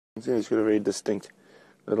You can see he's got a very distinct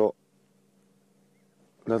little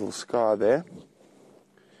scar there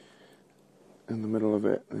in the middle of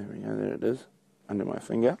it. There we go, there it is, under my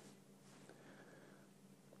finger.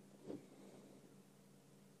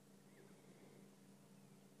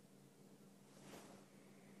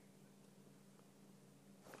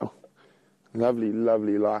 Oh, lovely,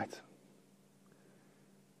 lovely light.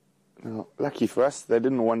 Now, lucky for us, they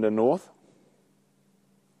didn't wander north.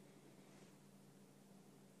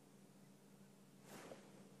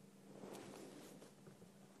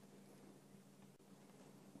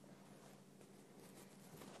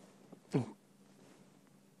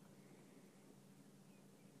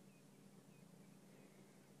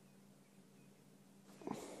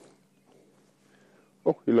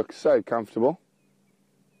 Oh, he looks so comfortable.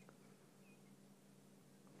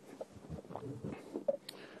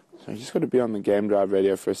 So you just got to be on the game drive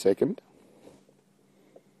radio for a second.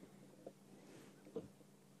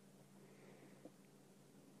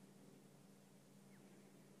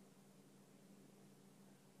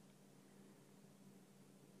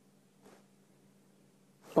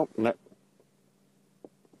 Oh, no.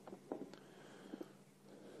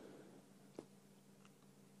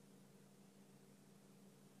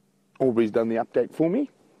 Aubrey's done the update for me,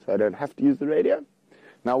 so I don't have to use the radio.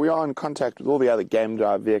 Now we are in contact with all the other game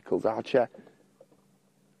drive vehicles out here.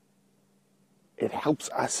 It helps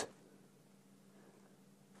us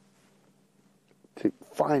to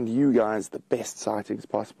find you guys the best sightings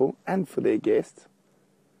possible, and for their guests.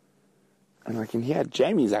 And I can hear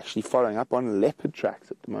Jamie's actually following up on leopard tracks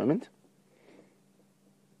at the moment.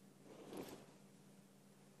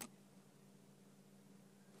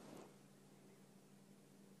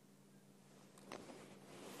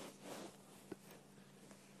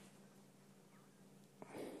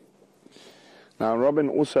 Now, Robin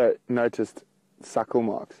also noticed suckle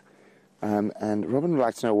marks, and Robin would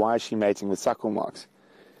like to know, why is she mating with suckle marks?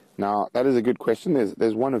 Now, that is a good question.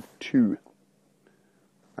 There's one of two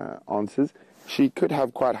answers. She could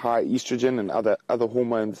have quite high estrogen and other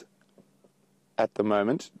hormones at the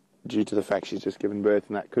moment, due to the fact she's just given birth,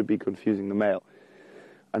 and that could be confusing the male.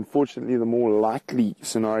 Unfortunately, the more likely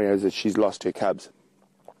scenario is that she's lost her cubs.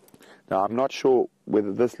 Now, I'm not sure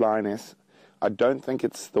whether this lioness, I don't think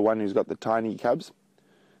it's the one who's got the tiny cubs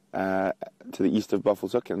to the east of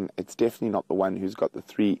Buffalo's Hook, and it's definitely not the one who's got the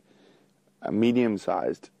three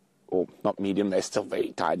medium-sized, or not medium, they're still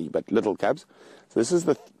very tiny, but little cubs. So this is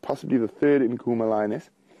possibly the third nkahuma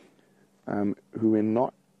lioness who we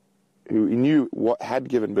knew had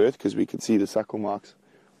given birth, because we could see the suckle marks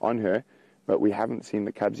on her, but we haven't seen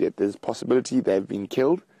the cubs yet. There's a possibility they've been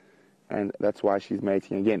killed, and that's why she's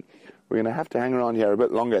mating again. We're going to have to hang around here a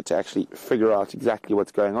bit longer to actually figure out exactly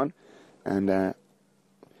what's going on. And the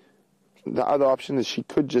other option is she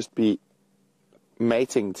could just be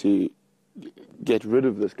mating to get rid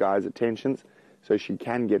of this guy's attentions so she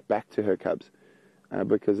can get back to her cubs.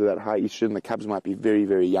 Because of that high estrogen, the cubs might be very,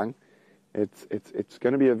 very young. It's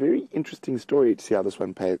going to be a very interesting story to see how this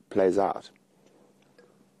one plays out.